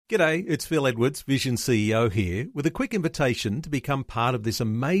G'day, it's Phil Edwards, Vision CEO here, with a quick invitation to become part of this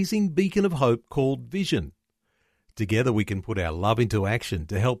amazing beacon of hope called Vision. Together we can put our love into action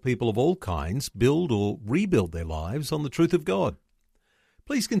to help people of all kinds build or rebuild their lives on the truth of God.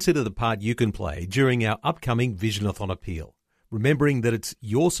 Please consider the part you can play during our upcoming Visionathon appeal, remembering that it's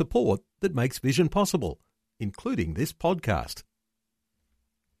your support that makes Vision possible, including this podcast.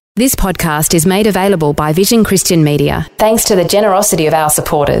 This podcast is made available by Vision Christian Media, thanks to the generosity of our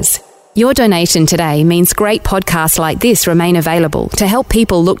supporters. Your donation today means great podcasts like this remain available to help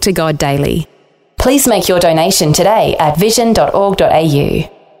people look to God daily. Please make your donation today at vision.org.au.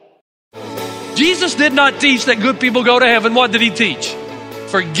 Jesus did not teach that good people go to heaven. What did he teach?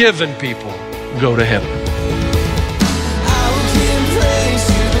 Forgiven people go to heaven.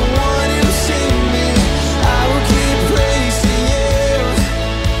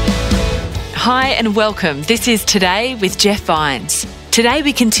 Hi and welcome. This is Today with Jeff Vines. Today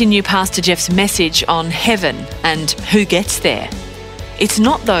we continue Pastor Jeff's message on heaven and who gets there. It's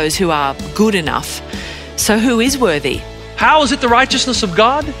not those who are good enough. So who is worthy? How is it the righteousness of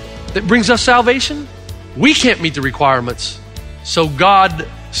God that brings us salvation? We can't meet the requirements. So God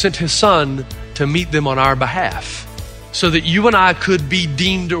sent his Son to meet them on our behalf so that you and I could be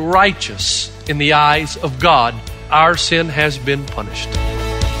deemed righteous in the eyes of God. Our sin has been punished.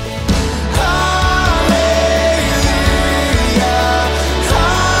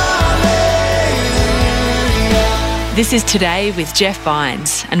 This is Today with Jeff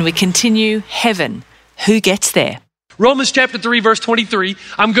Vines, and we continue heaven. Who gets there? Romans chapter 3, verse 23.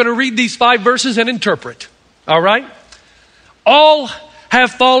 I'm going to read these 5 verses and interpret. All right? All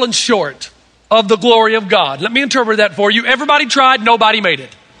have fallen short of the glory of God. Let me interpret that for you. Everybody tried, nobody made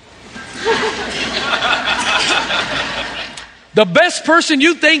it. The best person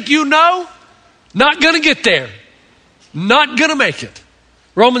you think you know, not going to get there. Not going to make it.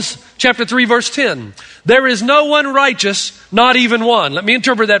 Romans chapter 3, verse 10. There is no one righteous, not even one. Let me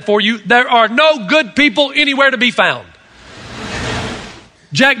interpret that for you. There are no good people anywhere to be found.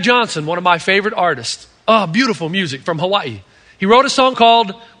 Jack Johnson, one of my favorite artists. Oh, beautiful music from Hawaii. He wrote a song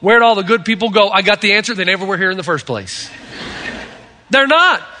called Where'd All the Good People Go? I got the answer. They never were here in the first place. They're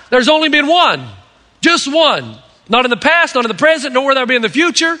not. There's only been one. Just one. Not in the past, not in the present, nor will there be in the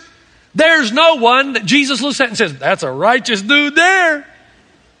future. There's no one that Jesus looks at and says, that's a righteous dude there.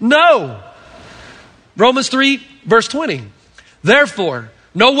 No. Romans 3, verse 20. Therefore,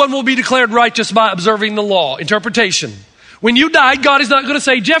 no one will be declared righteous by observing the law. Interpretation. When you die, God is not going to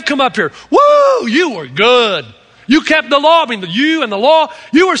say, Jeff, come up here. Woo, you were good. You kept the law. I mean, you and the law,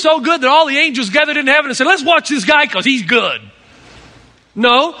 you were so good that all the angels gathered in heaven and said, let's watch this guy because he's good.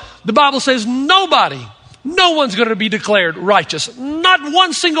 No, the Bible says nobody. No one's going to be declared righteous. Not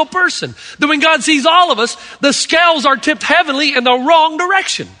one single person. That when God sees all of us, the scales are tipped heavenly in the wrong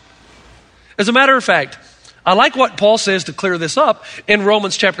direction. As a matter of fact, I like what Paul says to clear this up in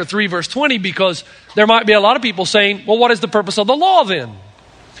Romans chapter 3, verse 20, because there might be a lot of people saying, well, what is the purpose of the law then?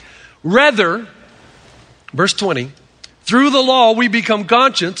 Rather, verse 20, through the law we become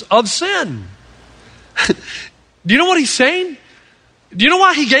conscious of sin. Do you know what he's saying? Do you know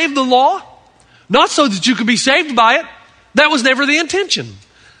why he gave the law? Not so that you could be saved by it. That was never the intention.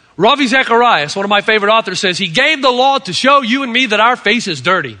 Ravi Zacharias, one of my favorite authors, says he gave the law to show you and me that our face is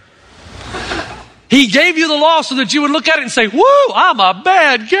dirty. He gave you the law so that you would look at it and say, whoa, I'm a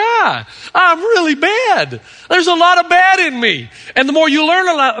bad guy. I'm really bad. There's a lot of bad in me. And the more you learn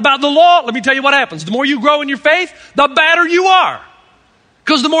about the law, let me tell you what happens. The more you grow in your faith, the badder you are.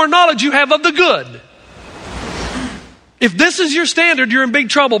 Because the more knowledge you have of the good. If this is your standard, you're in big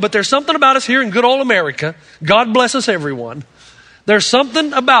trouble. But there's something about us here in good old America. God bless us, everyone. There's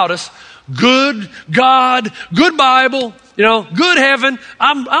something about us. Good God, good Bible, good heaven.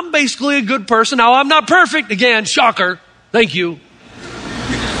 I'm basically a good person. Now, I'm not perfect. Again, shocker. Thank you.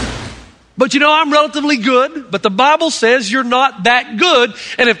 But I'm relatively good. But the Bible says you're not that good.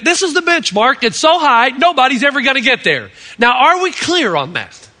 And if this is the benchmark, it's so high, nobody's ever going to get there. Now, are we clear on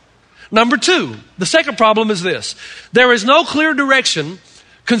that? Number 2, the second problem is this. There is no clear direction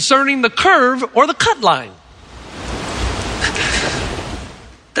concerning the curve or the cut line.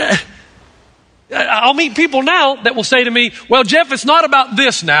 I'll meet people now that will say to me, well, Jeff, it's not about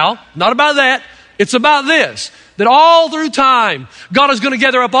this now, not about that. It's about this, that all through time, God is going to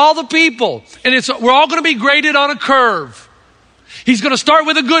gather up all the people and we're all going to be graded on a curve. He's going to start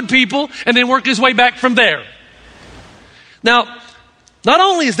with the good people and then work his way back from there. Now, not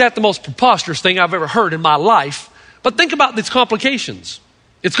only is that the most preposterous thing I've ever heard in my life, but think about its complications.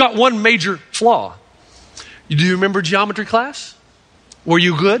 It's got one major flaw. Do you remember geometry class? Were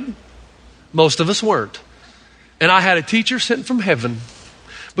you good? Most of us weren't. And I had a teacher sent from heaven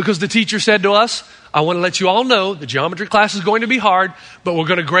because the teacher said to us, I want to let you all know the geometry class is going to be hard, but we're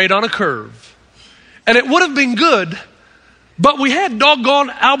going to grade on a curve. And it would have been good, but we had doggone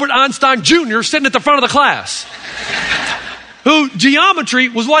Albert Einstein Jr. sitting at the front of the class, who geometry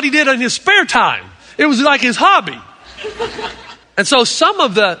was what he did in his spare time. It was like his hobby. And so some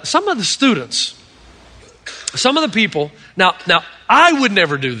of the students, some of the people, now I would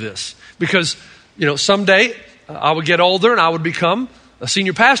never do this because, someday I would get older and I would become a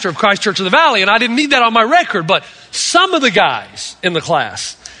senior pastor of Christ Church of the Valley, and I didn't need that on my record, but some of the guys in the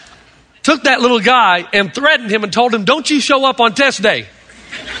class took that little guy and threatened him and told him, don't you show up on test day.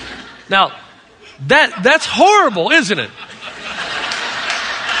 Now, that's horrible, isn't it?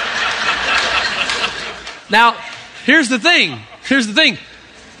 Now, here's the thing.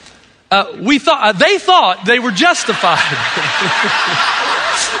 They thought they were justified.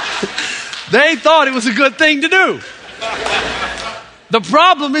 They thought it was a good thing to do. The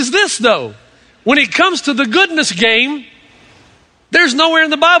problem is this, though. When it comes to the goodness game, there's nowhere in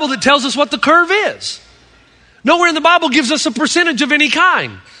the Bible that tells us what the curve is. Nowhere in the Bible gives us a percentage of any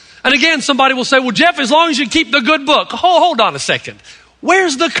kind. And again, somebody will say, well, Jeff, as long as you keep the good book. Hold on a second.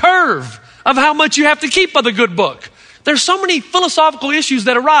 Where's the curve of how much you have to keep of the good book? There's so many philosophical issues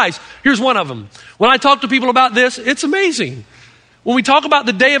that arise. Here's one of them. When I talk to people about this, it's amazing. When we talk about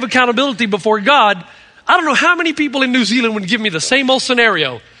the day of accountability before God, I don't know how many people in New Zealand would give me the same old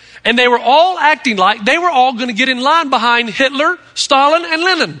scenario. And they were all acting like they were all going to get in line behind Hitler, Stalin, and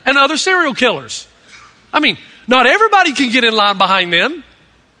Lenin, and other serial killers. I mean, not everybody can get in line behind them.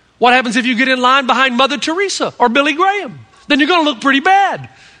 What happens if you get in line behind Mother Teresa or Billy Graham? Then you're going to look pretty bad.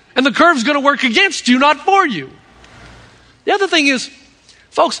 And the curve's going to work against you, not for you. The other thing is,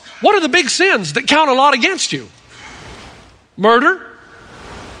 folks, what are the big sins that count a lot against you? Murder?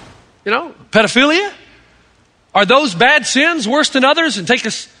 Pedophilia? Are those bad sins worse than others and take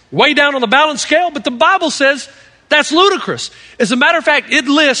us way down on the balance scale? But the Bible says that's ludicrous. As a matter of fact, it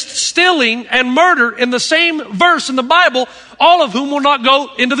lists stealing and murder in the same verse in the Bible, all of whom will not go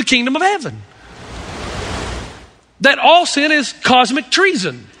into the kingdom of heaven. That all sin is cosmic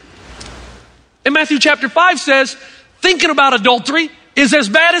treason. And Matthew chapter 5 says, thinking about adultery is as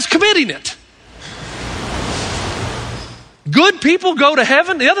bad as committing it. Good people go to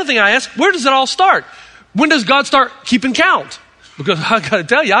heaven. The other thing I ask, where does it all start? When does God start keeping count? Because I got to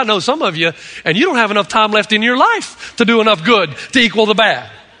tell you, I know some of you, and you don't have enough time left in your life to do enough good to equal the bad.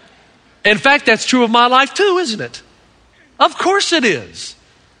 In fact, that's true of my life too, isn't it? Of course it is.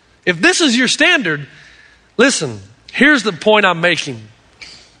 If this is your standard, listen, here's the point I'm making.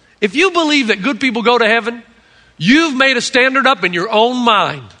 If you believe that good people go to heaven, you've made a standard up in your own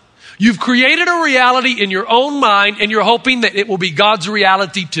mind. You've created a reality in your own mind, and you're hoping that it will be God's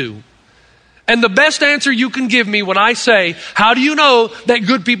reality too. And the best answer you can give me when I say, how do you know that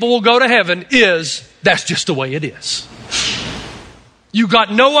good people will go to heaven, is that's just the way it is. You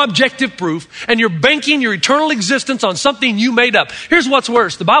got no objective proof, and you're banking your eternal existence on something you made up. Here's what's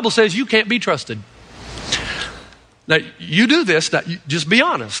worse. The Bible says you can't be trusted. Now, you do this, just be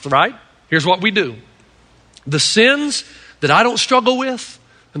honest, right? Here's what we do. The sins that I don't struggle with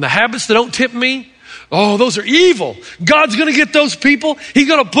and the habits that don't tip me, oh, those are evil. God's going to get those people. He's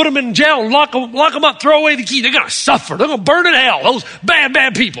going to put them in jail and lock them up, throw away the key. They're going to suffer. They're going to burn in hell. Those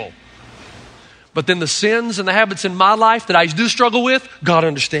bad people. But then the sins and the habits in my life that I do struggle with, God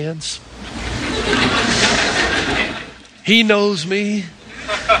understands. He knows me.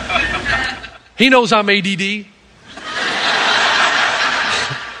 He knows I'm ADD.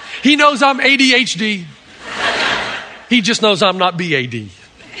 He knows I'm ADHD. He just knows I'm not BAD.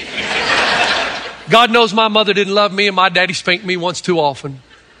 God knows my mother didn't love me and my daddy spanked me once too often.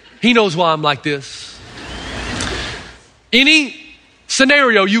 He knows why I'm like this. Any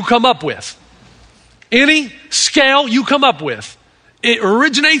scenario you come up with, any scale you come up with, it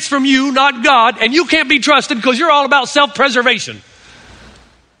originates from you, not God, and you can't be trusted because you're all about self-preservation.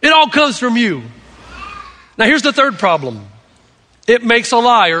 It all comes from you. Now here's the third problem. It makes a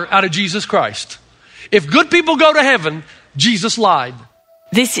liar out of Jesus Christ. If good people go to heaven, Jesus lied.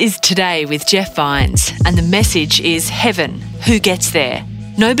 This is Today with Jeff Vines, and the message is heaven. Who gets there?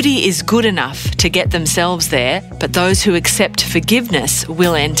 Nobody is good enough to get themselves there, but those who accept forgiveness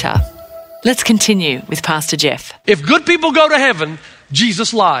will enter. Let's continue with Pastor Jeff. If good people go to heaven,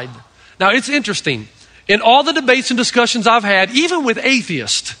 Jesus lied. Now it's interesting. In all the debates and discussions I've had, even with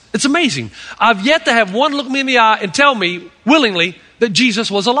atheists, it's amazing. I've yet to have one look me in the eye and tell me willingly that Jesus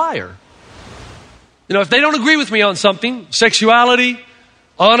was a liar. If they don't agree with me on something, sexuality,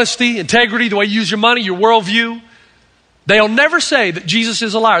 honesty, integrity, the way you use your money, your worldview, They'll never say that Jesus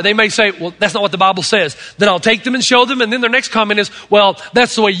is a liar. They may say, well, that's not what the Bible says. Then I'll take them and show them, and then their next comment is, well,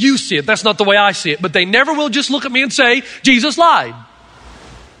 that's the way you see it. That's not the way I see it. But they never will just look at me and say, Jesus lied.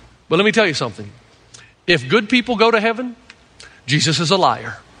 But let me tell you something. If good people go to heaven, Jesus is a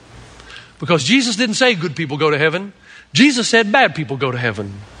liar. Because Jesus didn't say good people go to heaven. Jesus said bad people go to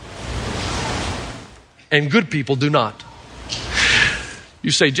heaven. And good people do not. You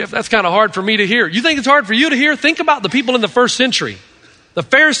say, Jeff, that's kind of hard for me to hear. You think it's hard for you to hear? Think about the people in the first century. The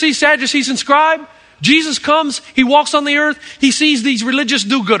Pharisees, Sadducees, and scribes. Jesus comes, he walks on the earth, he sees these religious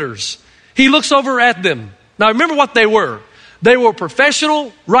do-gooders. He looks over at them. Now remember what they were. They were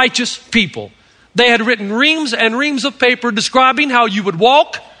professional, righteous people. They had written reams and reams of paper describing how you would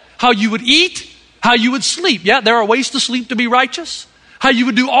walk, how you would eat, how you would sleep. Yeah, there are ways to sleep to be righteous. How you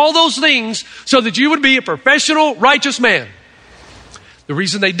would do all those things so that you would be a professional, righteous man. The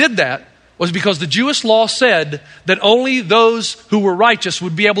reason they did that was because the Jewish law said that only those who were righteous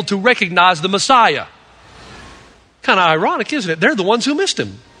would be able to recognize the Messiah. Kind of ironic, isn't it? They're the ones who missed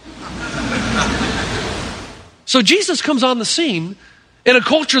him. So Jesus comes on the scene in a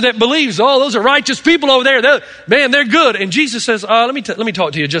culture that believes, oh, those are righteous people over there. They're good. And Jesus says, let me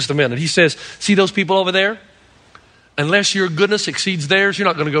talk to you just a minute. He says, see those people over there? Unless your goodness exceeds theirs, you're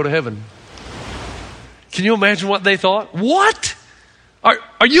not going to go to heaven. Can you imagine what they thought? What?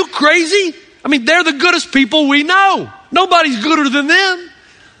 Are you crazy? I mean, they're the goodest people we know. Nobody's gooder than them.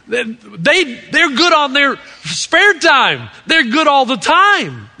 They're good on their spare time. They're good all the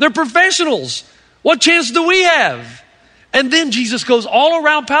time. They're professionals. What chance do we have? And then Jesus goes all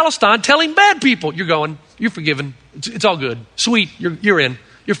around Palestine telling bad people, you're forgiven. It's all good. Sweet, you're in.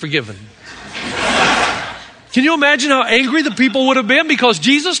 You're forgiven. Can you imagine how angry the people would have been? Because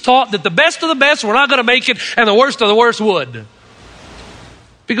Jesus taught that the best of the best were not going to make it and the worst of the worst would.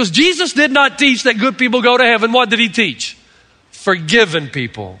 Because Jesus did not teach that good people go to heaven. What did he teach? Forgiven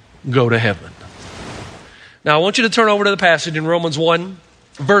people go to heaven. Now I want you to turn over to the passage in Romans 1,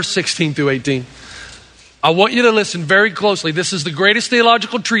 verse 16 through 18. I want you to listen very closely. This is the greatest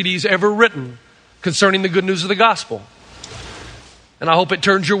theological treatise ever written concerning the good news of the gospel. And I hope it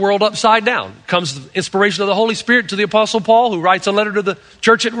turns your world upside down. Comes the inspiration of the Holy Spirit to the Apostle Paul, who writes a letter to the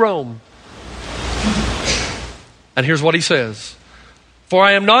church at Rome. And here's what he says. For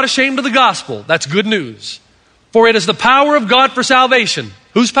I am not ashamed of the gospel. That's good news. For it is the power of God for salvation.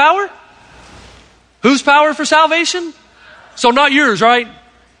 Whose power? Whose power for salvation? So not yours, right?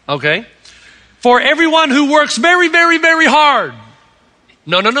 Okay. For everyone who works very, very, very hard.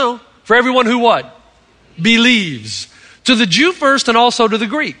 No. For everyone who what? Believes. To the Jew first and also to the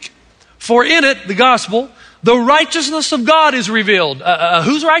Greek. For in it, the gospel, the righteousness of God is revealed.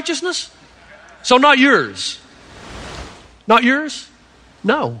 Whose righteousness? So not yours. Not yours?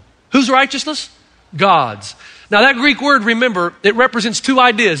 No. Whose righteousness? God's. Now that Greek word, remember, it represents two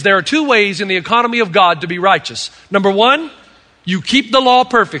ideas. There are two ways in the economy of God to be righteous. Number one, you keep the law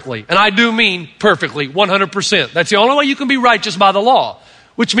perfectly. And I do mean perfectly, 100%. That's the only way you can be righteous by the law,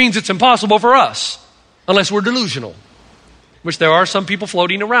 which means it's impossible for us unless we're delusional, which there are some people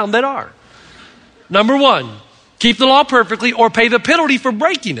floating around that are. Number one, keep the law perfectly or pay the penalty for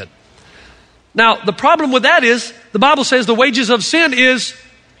breaking it. Now, the problem with that is the Bible says the wages of sin is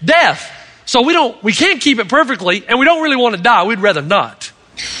death. So we can't keep it perfectly, and we don't really want to die. We'd rather not.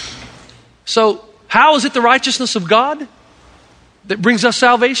 So how is it the righteousness of God that brings us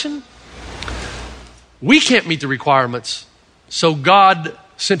salvation? We can't meet the requirements, so God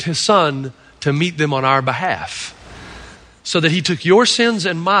sent his son to meet them on our behalf, so that he took your sins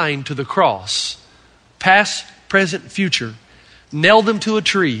and mine to the cross, past, present, future, nailed them to a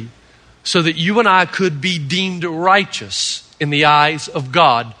tree, so that you and I could be deemed righteous in the eyes of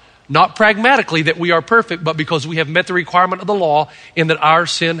God. Not pragmatically that we are perfect, but because we have met the requirement of the law in that our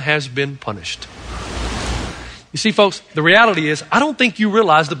sin has been punished. You see, folks, the reality is, I don't think you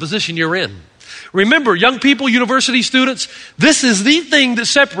realize the position you're in. Remember, young people, university students, this is the thing that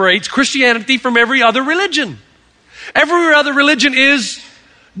separates Christianity from every other religion. Every other religion is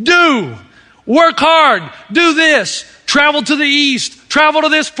do, work hard, do this, travel to the east, travel to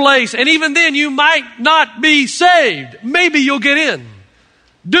this place, and even then you might not be saved. Maybe you'll get in.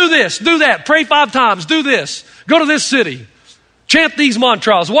 Do this, do that, pray 5 times, do this, go to this city, chant these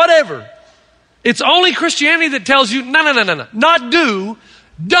mantras, whatever. It's only Christianity that tells you, no, not do,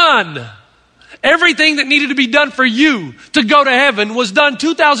 done. Everything that needed to be done for you to go to heaven was done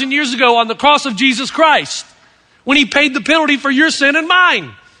 2,000 years ago on the cross of Jesus Christ, when he paid the penalty for your sin and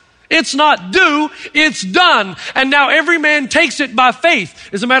mine. It's not do, it's done. And now every man takes it by faith.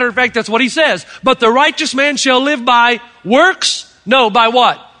 As a matter of fact, that's what he says. But the righteous man shall live by works? No, by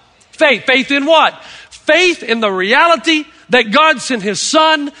what? Faith. Faith in what? Faith in the reality that God sent his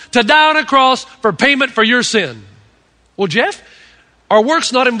son to die on a cross for payment for your sin. Well, Jeff, are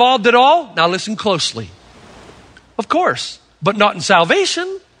works not involved at all? Now listen closely. Of course, but not in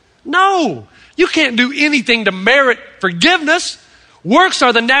salvation. No, you can't do anything to merit forgiveness. Works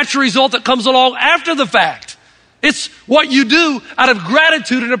are the natural result that comes along after the fact. It's what you do out of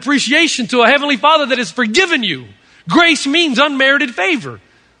gratitude and appreciation to a heavenly Father that has forgiven you. Grace means unmerited favor.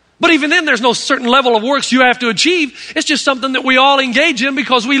 But even then, there's no certain level of works you have to achieve. It's just something that we all engage in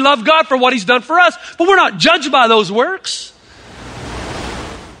because we love God for what he's done for us. But we're not judged by those works.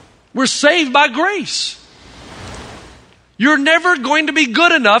 We're saved by grace. You're never going to be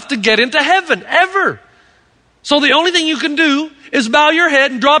good enough to get into heaven, ever. So the only thing you can do is bow your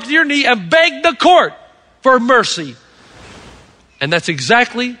head and drop to your knee and beg the court for mercy. And that's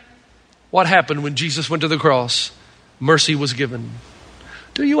exactly what happened when Jesus went to the cross. Mercy was given.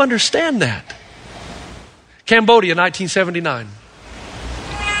 Do you understand that? Cambodia, 1979.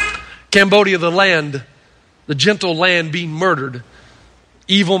 Cambodia, the land, the gentle land being murdered.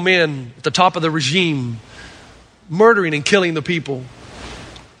 Evil men at the top of the regime murdering and killing the people.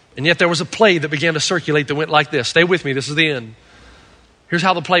 And yet there was a play that began to circulate that went like this. Stay with me, this is the end. Here's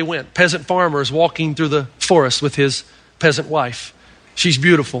how the play went. Peasant farmer is walking through the forest with his peasant wife. She's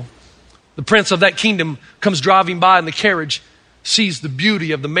beautiful. The prince of that kingdom comes driving by in the carriage, sees the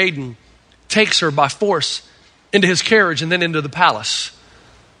beauty of the maiden, takes her by force into his carriage and then into the palace.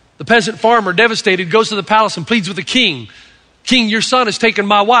 The peasant farmer, devastated, goes to the palace and pleads with the king. King, your son has taken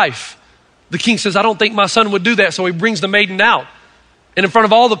my wife. The king says, I don't think my son would do that. So he brings the maiden out. And in front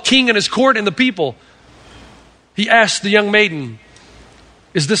of all the king and his court and the people, he asks the young maiden,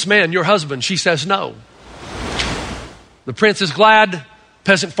 is this man your husband? She says no. The prince is glad.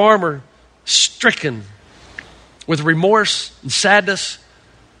 Peasant farmer, stricken with remorse and sadness.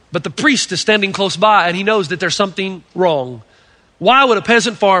 But the priest is standing close by and he knows that there's something wrong. Why would a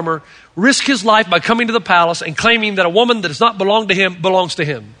peasant farmer risk his life by coming to the palace and claiming that a woman that does not belong to him belongs to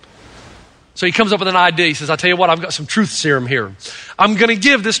him? So he comes up with an idea. He says, I'll tell you what, I've got some truth serum here. I'm going to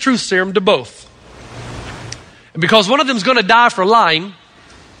give this truth serum to both. And because one of them is going to die for lying,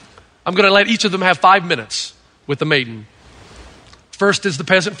 I'm going to let each of them have 5 minutes with the maiden. First is the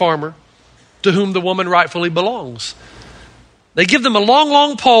peasant farmer, to whom the woman rightfully belongs. They give them a long,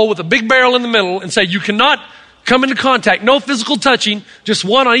 long pole with a big barrel in the middle and say, you cannot come into contact, no physical touching, just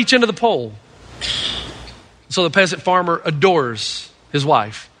one on each end of the pole. So the peasant farmer adores his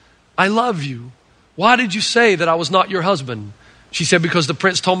wife. I love you. Why did you say that I was not your husband? She said, because the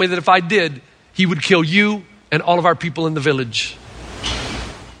prince told me that if I did, he would kill you and all of our people in the village.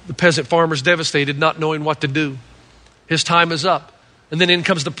 The peasant farmer's devastated, not knowing what to do. His time is up. And then in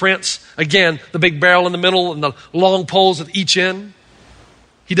comes the prince. Again, the big barrel in the middle and the long poles at each end.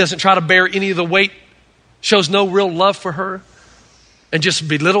 He doesn't try to bear any of the weight, shows no real love for her, and just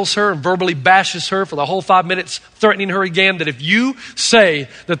belittles her and verbally bashes her for the whole 5 minutes, threatening her again that if you say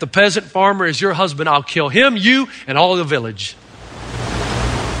that the peasant farmer is your husband, I'll kill him, you, and all of the village.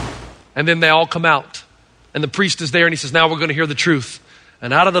 And then they all come out. And the priest is there and he says, now we're going to hear the truth.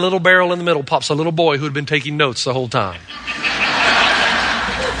 And out of the little barrel in the middle pops a little boy who had been taking notes the whole time.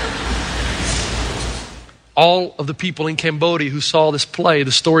 All of the people in Cambodia who saw this play,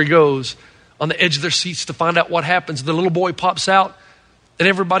 the story goes, on the edge of their seats to find out what happens. The little boy pops out and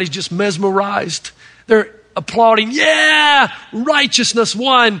everybody's just mesmerized. They're applauding, yeah, righteousness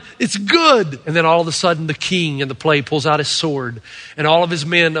won, it's good. And then all of a sudden the king in the play pulls out his sword and all of his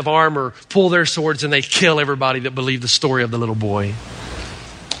men of armor pull their swords and they kill everybody that believed the story of the little boy.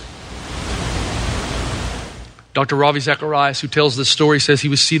 Dr. Ravi Zacharias, who tells this story, says he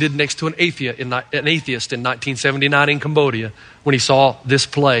was seated next to an atheist in 1979 in Cambodia when he saw this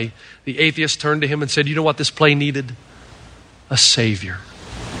play. The atheist turned to him and said, you know what this play needed? A savior.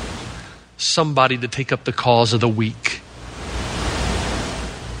 Somebody to take up the cause of the weak.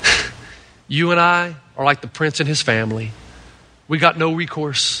 You and I are like the prince and his family. We got no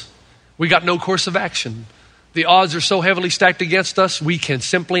recourse. We got no course of action. The odds are so heavily stacked against us, we can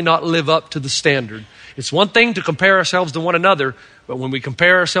simply not live up to the standard. It's one thing to compare ourselves to one another, but when we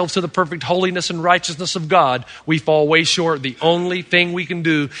compare ourselves to the perfect holiness and righteousness of God, we fall way short. The only thing we can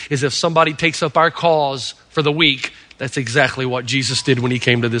do is if somebody takes up our cause for the weak. That's exactly what Jesus did when he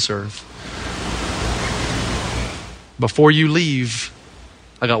came to this earth. Before you leave,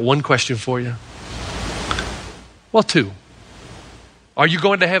 I got one question for you. Well, two. Are you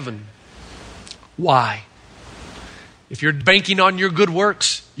going to heaven? Why? If you're banking on your good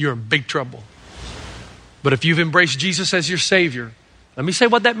works, you're in big trouble. But if you've embraced Jesus as your Savior, let me say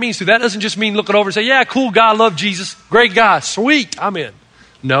what that means to you. That doesn't just mean looking over and say, yeah, cool guy, love Jesus, great guy, sweet, I'm in.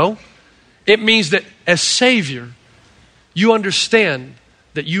 No, it means that as Savior, you understand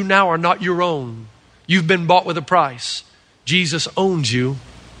that you now are not your own. You've been bought with a price. Jesus owns you,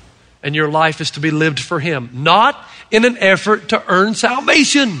 and your life is to be lived for Him, not in an effort to earn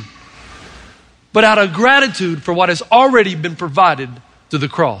salvation, but out of gratitude for what has already been provided through the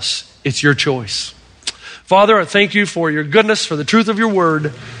cross. It's your choice. Father, I thank you for your goodness, for the truth of your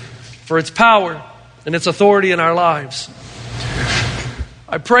word, for its power and its authority in our lives.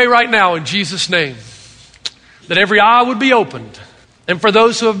 I pray right now in Jesus' name that every eye would be opened. And for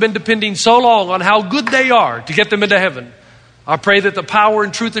those who have been depending so long on how good they are to get them into heaven, I pray that the power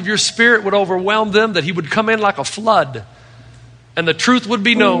and truth of your Spirit would overwhelm them, that He would come in like a flood, and the truth would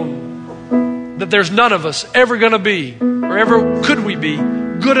be known that there's none of us ever going to be, or ever could we be,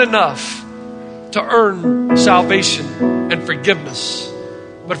 good enough to earn salvation and forgiveness.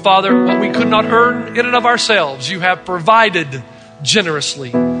 But Father, what we could not earn in and of ourselves, you have provided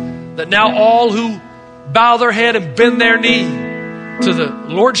generously, that now all who bow their head and bend their knee to the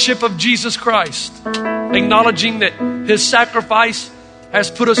Lordship of Jesus Christ, acknowledging that His sacrifice has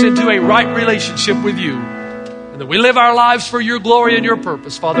put us into a right relationship with you, and that we live our lives for your glory and your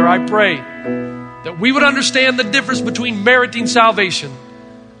purpose. Father, I pray that we would understand the difference between meriting salvation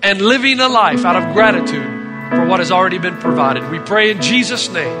and living a life out of gratitude for what has already been provided. We pray in Jesus'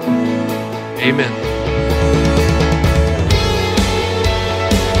 name. Amen.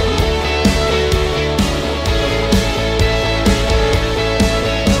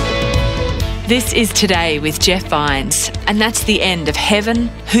 This is Today with Jeff Vines, and that's the end of Heaven,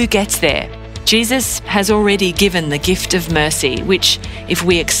 Who Gets There? Jesus has already given the gift of mercy, which, if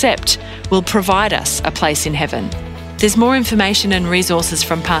we accept, will provide us a place in heaven. There's more information and resources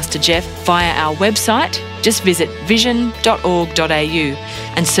from Pastor Jeff via our website. Just visit vision.org.au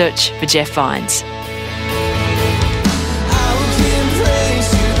and search for Jeff Vines.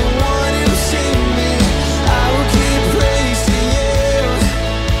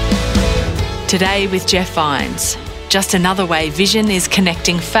 Today with Jeff Vines. Just another way Vision is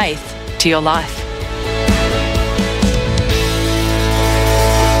connecting faith to your life.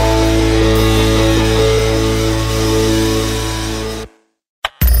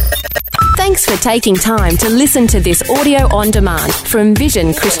 Thanks for taking time to listen to this audio on demand from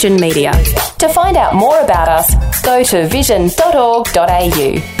Vision Christian Media. To find out more about us, go to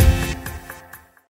vision.org.au.